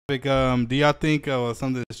Do y'all think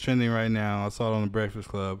something that's trending right now? I saw it on the Breakfast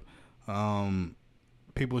Club.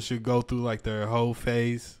 People should go through like their whole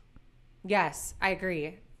phase. Yes, I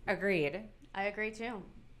agree. Agreed. I agree too.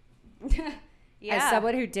 Yeah. As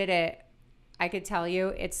someone who did it, I could tell you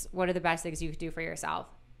it's one of the best things you could do for yourself.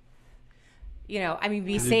 You know, I mean,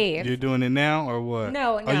 be safe. You're doing it now or what?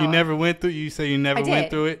 No. Oh, you never went through? You say you never went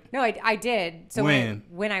through it? No, I did. So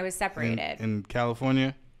when I was separated. In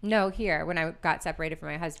California? No, here, when I got separated from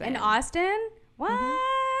my husband. In Austin? What? Mm-hmm.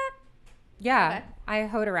 Yeah. Okay. I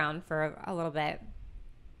hoed around for a little bit.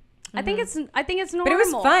 Mm-hmm. I think it's normal. But it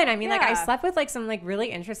was fun. I mean, like, I slept with, like, some, like, really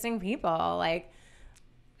interesting people. Like,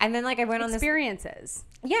 and then, like, I went on experiences.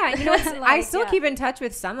 Yeah. You know, like, I still keep in touch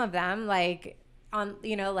with some of them, like, on,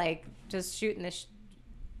 you know, like, just shooting the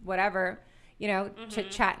whatever, you know,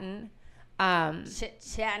 chit-chatting.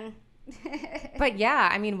 Chit-chatting. But yeah,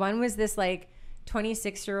 I mean, one was this like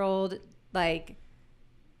 26-year-old like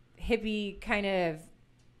hippie kind of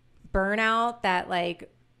burnout that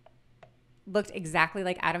like looked exactly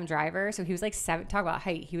like Adam Driver. So he was like talk about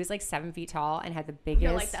height. He was like 7 feet tall and had the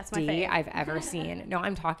biggest D I've ever seen. No,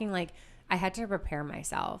 I'm talking like I had to prepare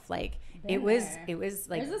myself. Like it was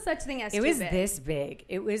like there's no such thing as it was this big.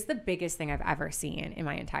 It was the biggest thing I've ever seen in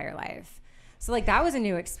my entire life. So like that was a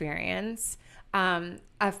new experience.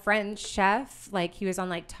 A French chef, like he was on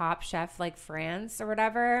like Top Chef like France or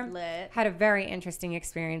whatever. Lit. Had a very interesting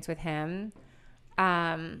experience with him.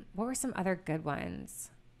 What were some other good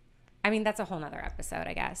ones? I mean, that's a whole nother episode,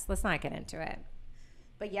 I guess. Let's not get into it.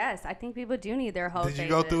 But yes, I think people do need their whole Did you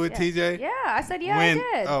go through it, TJ? Yeah, I said I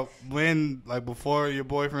did. When, like before your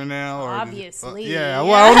boyfriend now? Or obviously. Yeah,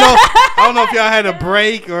 well, I don't know if y'all had a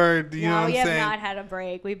break or, you know what I'm saying? No, we have not had a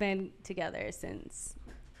break. We've been together since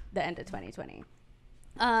the end of 2020.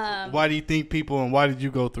 Why do you think and why did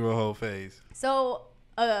you go through a whole phase? So,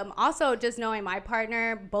 also just knowing my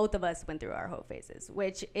partner, both of us went through our whole phases,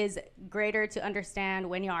 which is greater to understand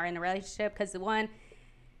when you are in a relationship because the one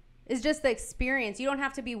is just the experience. You don't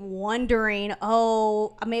have to be wondering,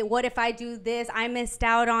 what if I do this? I missed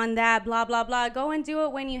out on that, blah, blah, blah. Go and do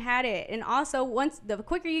it when you had it. And also, the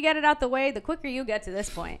quicker you get it out the way, the quicker you get to this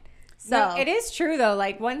point. So no, it is true though.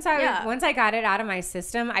 Like once I got it out of my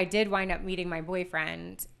system, I did wind up meeting my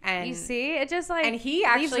boyfriend. And you see, it just like and he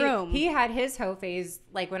had his hoe phase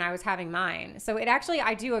like when I was having mine. So it actually,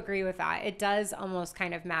 I do agree with that. It does almost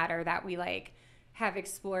kind of matter that we like have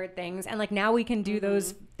explored things and like now we can do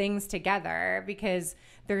those things together because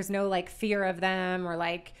there's no like fear of them or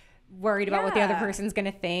like worried about what the other person's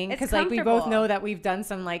gonna think because like we both know that we've done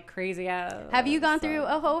some like crazy have you gone through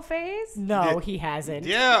a hoe phase? No, he hasn't.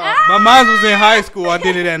 My mine was in high school. I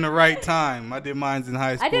did it at the right time. I did mine in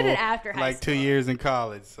high school. I did it after high school, like 2 years in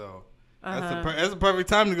college, so that's the perfect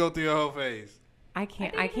time to go through your hoe phase. I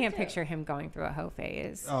can't picture him going through a hoe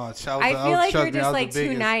phase. I feel like you're just like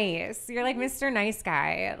too nice. You're like Mr. Nice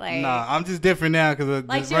Guy. Like nah, I'm just different now because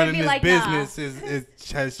like running this business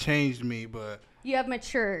has changed me, but you have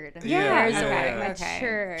matured.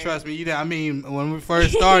 Okay. Trust me, I mean, when we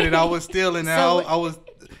first started, I was still in there. I was,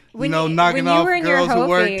 knocking off girls who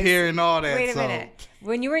worked here and all that. Wait a minute.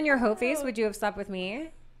 When you were in your hoe phase, would you have slept with me?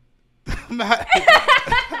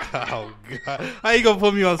 Oh God! How you gonna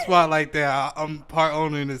put me on the spot like that? I'm part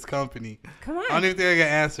owner in this company. Come on. I don't even think I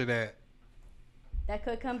can answer that. That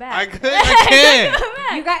could come back. I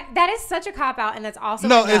can. You got that is such a cop out, and that's also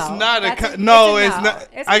no. It's not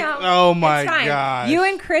it's not. Oh my God! You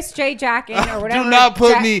and Chris J. Jackin or whatever. Do not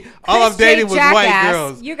put me. All I've dated was white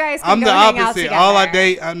girls. You guys. I'm the opposite. All I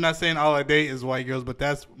date. I'm not saying all I date is white girls, but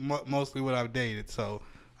that's mostly what I've dated. So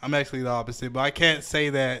I'm actually the opposite. But I can't say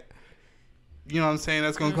that. You know what I'm saying?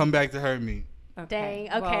 That's gonna come back to hurt me. Okay.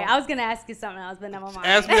 Dang. Okay. Well, I was gonna ask you something else, but never mind.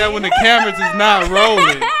 Ask me that when the cameras is not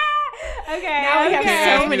rolling. Okay. Now we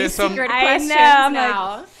have so many secret questions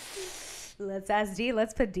now. Like, let's ask D.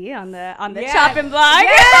 Let's put D on the chopping block.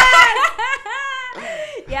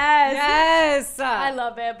 Yes. I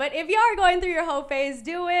love it. But if you are going through your whole phase,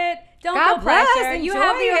 do it. Don't feel pressure. You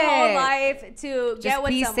have your whole life to get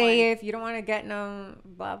with someone. Just be safe. You don't want to get no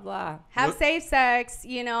blah blah. Have safe sex.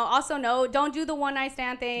 Also don't do the one night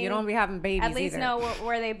stand thing. You don't be having babies. At least know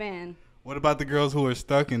where they've been. What about the girls who are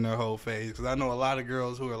stuck in their whole phase? Because I know a lot of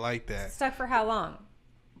girls who are like that. Stuck for how long?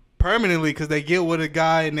 Permanently, because they get with a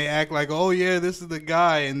guy and they act like, oh yeah, this is the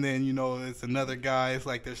guy, and then it's another guy. It's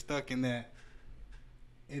like they're stuck in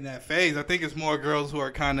that phase. I think it's more girls who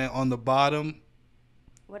are kind of on the bottom.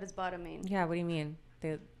 What does bottom mean? Yeah, what do you mean?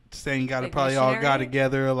 Saying got to probably all got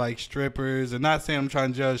together like strippers, and not saying I'm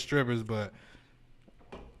trying to judge strippers, but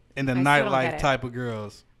in the nightlife type of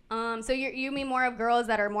girls. So you mean more of girls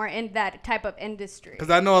that are more in that type of industry? Because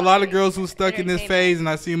I know a lot of girls who stuck in this phase, and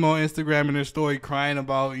I see them on Instagram in their story crying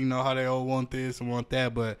about, you know, how they all want this and want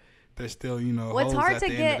that, but they're still, you know, hoes at the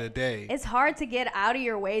end of the day. It's hard to get out of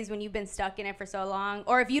your ways when you've been stuck in it for so long,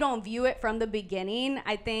 or if you don't view it from the beginning.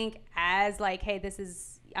 I think as like, hey,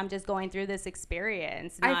 I'm just going through this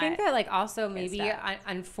experience. I think that like also maybe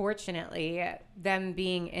unfortunately them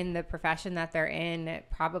being in the profession that they're in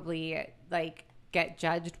probably like get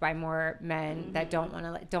judged by more men that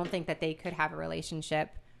don't think that they could have a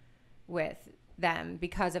relationship with them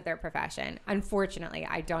because of their profession. Unfortunately,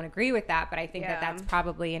 I don't agree with that, but I think that that's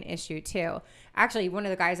probably an issue too. Actually, one of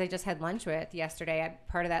the guys I just had lunch with yesterday,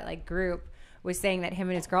 part of that like group, was saying that him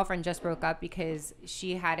and his girlfriend just broke up because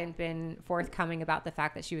she hadn't been forthcoming about the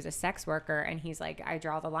fact that she was a sex worker, and he's like, I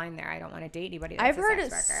draw the line there. I don't want to date anybody that's I've heard a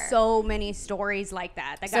sex worker. So many stories like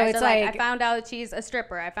that. The guys are like, I found out she's a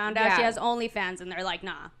stripper. I found out she has OnlyFans, and they're like,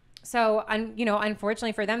 nah. So, you know,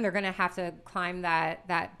 unfortunately for them, they're going to have to climb that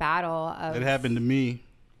battle of... It happened to me.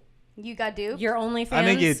 You got duped? Your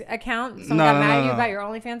OnlyFans account? Someone got mad at you about your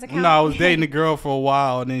OnlyFans account? No, I was dating a girl for a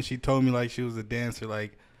while, and then she told me like she was a dancer,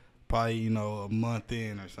 like probably, you know, a month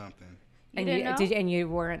in or something. And you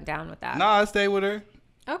weren't down with that? No, I stayed with her.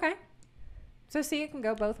 Okay. So see, it can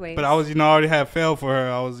go both ways. But I was, you know, I already had fell for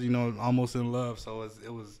her. I was, you know, almost in love, so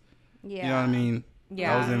it was you know what I mean?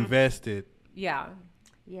 Yeah. I was invested. Yeah.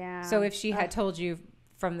 Yeah. So if she had told you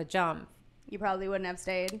from the jump, you probably wouldn't have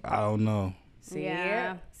stayed. I don't know. See?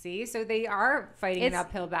 Yeah. See? So they are fighting an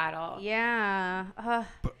uphill battle. Yeah.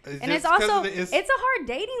 And it's also, it's a hard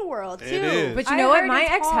dating world, too. It is. But you know what? My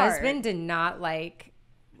ex-husband did not like,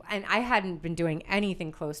 and I hadn't been doing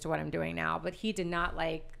anything close to what I'm doing now, but he did not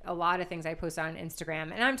like a lot of things I posted on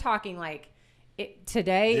Instagram. And I'm talking like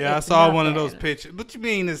today. Yeah, I saw one of those pictures. What you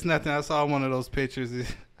mean it's nothing? I saw one of those pictures.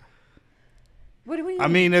 What do we mean? I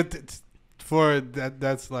mean, it's for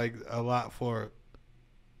that's like a lot for.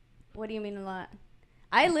 What do you mean a lot?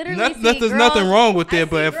 I literally there's nothing wrong with it,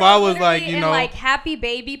 but if I was like, you know, in like happy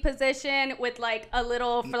baby position with like a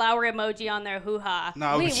little flower emoji on their hoo-ha.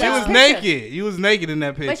 No, she was naked. You was naked in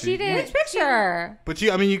that picture. But she did. Which picture? But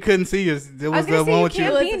I mean, you couldn't see us. There was the one with you.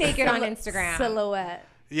 You can't be naked on Instagram. Silhouette.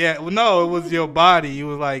 Yeah, well, no, it was your body. You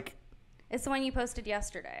was like. It's the one you posted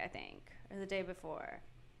yesterday, I think, or the day before.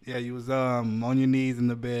 Yeah, you was on your knees in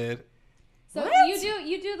the bed. So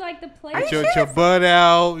you do like the play. With your butt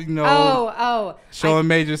out, you know. Showing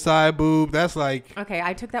major side boob. That's like. Okay,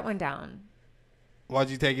 I took that one down. Why'd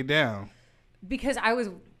you take it down? Because I was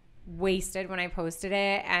wasted when I posted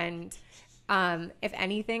it, and if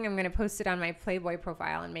anything, I'm gonna post it on my Playboy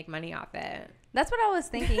profile and make money off it. That's what I was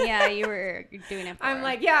thinking. Yeah, you were doing it for. I'm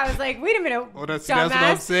like, I was like, wait a minute. Well, that's what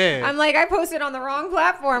I'm saying. I'm like, I posted on the wrong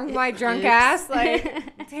platform, my drunk ass. Like,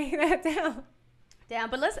 take that down. Damn,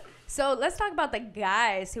 but let's talk about the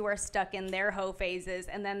guys who are stuck in their hoe phases,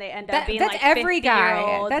 and then they end up being like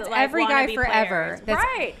 50-year-olds. That's every guy forever. That's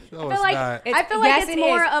right. No, I feel like it's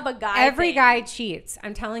more of a guy. Every guy cheats.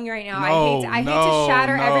 I'm telling you right now. No, I hate to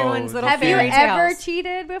shatter everyone's little fairy tales. Have you ever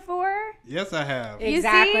cheated before? Yes, I have.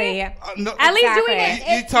 Exactly. No, at least doing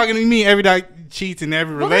it. You talking to me? Every guy cheats in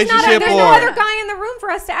every relationship, there's no other guy in the room for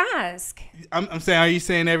us to ask. I'm saying, are you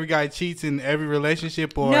saying every guy cheats in every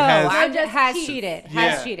relationship, or has cheated?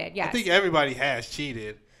 Has cheated? Yes. I think everybody has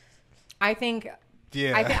cheated. I think.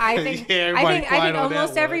 Yeah. I think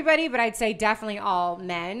almost everybody, but I'd say definitely all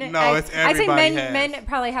men. No, it's everybody. I'd say men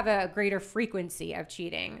probably have a greater frequency of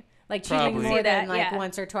cheating. Like cheating more than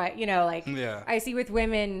once or twice. You know, like I see with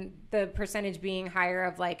women the percentage being higher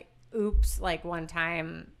of like oops, like one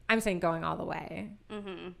time. I'm saying going all the way.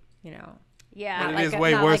 Mm-hmm. You know. Yeah. But it is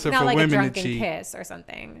way worse for women to cheat. Kiss or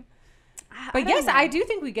something. But yes, I do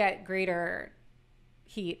think we get greater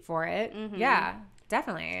heat for it. Mm-hmm. Yeah,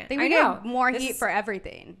 definitely. I think we get more heat for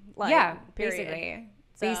everything. Like, yeah, period.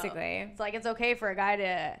 Basically. It's like it's okay for a guy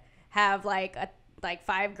to have like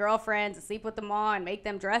 5 girlfriends and sleep with them all and make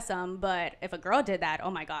them dress them, but if a girl did that,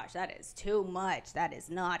 oh my gosh, that is too much. That is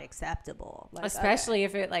not acceptable. Like, especially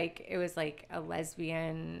if it was like a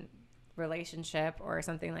lesbian relationship or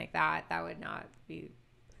something like that. That would not be.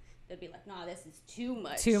 They'd be like, no, this is too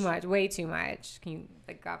much. Too much, way too much. Can you,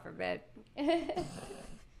 like, God forbid.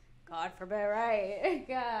 God forbid, right?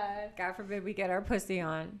 God forbid we get our pussy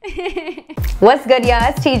on. What's good, y'all?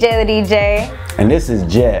 It's TJ the DJ. And this is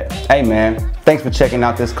Jet. Hey, man, thanks for checking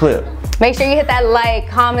out this clip. Make sure you hit that like,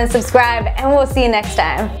 comment, subscribe, and we'll see you next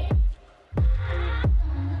time.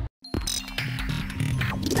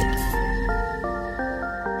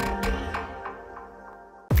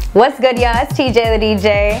 What's good, y'all? It's TJ the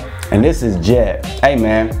DJ. And this is Jet. Hey,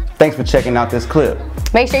 man, thanks for checking out this clip.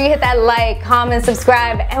 Make sure you hit that like, comment,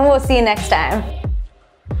 subscribe, and we'll see you next time.